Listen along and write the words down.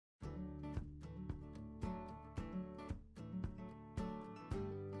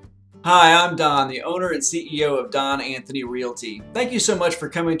Hi, I'm Don, the owner and CEO of Don Anthony Realty. Thank you so much for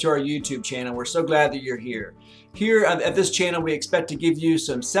coming to our YouTube channel. We're so glad that you're here. Here at this channel, we expect to give you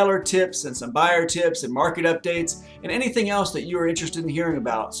some seller tips and some buyer tips and market updates and anything else that you are interested in hearing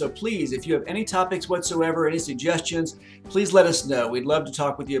about. So please, if you have any topics whatsoever, any suggestions, please let us know. We'd love to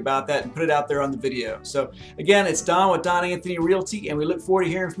talk with you about that and put it out there on the video. So again, it's Don with Don Anthony Realty, and we look forward to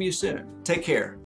hearing from you soon. Take care.